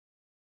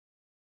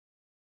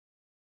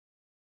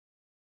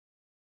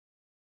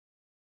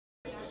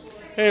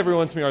Hey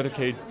everyone, it's me, Arthur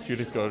Kade,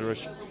 Judith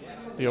Godreche,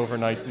 the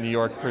overnight New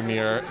York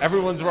premiere.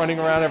 Everyone's running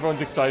around,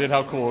 everyone's excited.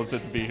 How cool is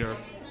it to be here?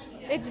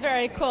 It's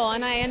very cool,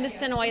 and I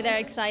understand why they're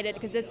excited,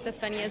 because it's the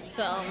funniest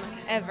film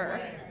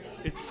ever.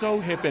 It's so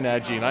hip and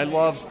edgy, and I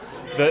love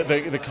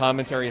the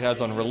commentary it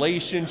has on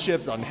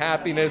relationships, on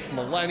happiness,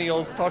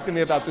 millennials. Talk to me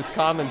about this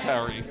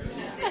commentary.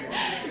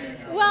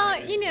 Well,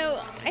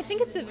 I think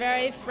it's a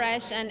very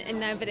fresh and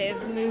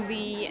innovative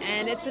movie,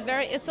 and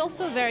it's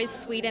also very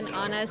sweet and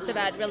honest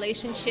about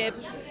relationship.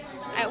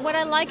 What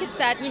I like is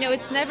that,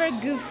 it's never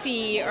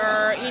goofy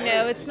or,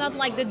 it's not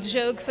like the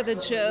joke for the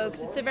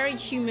jokes. It's a very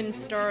human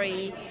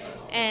story,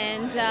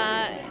 and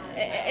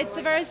it's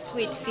a very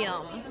sweet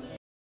film.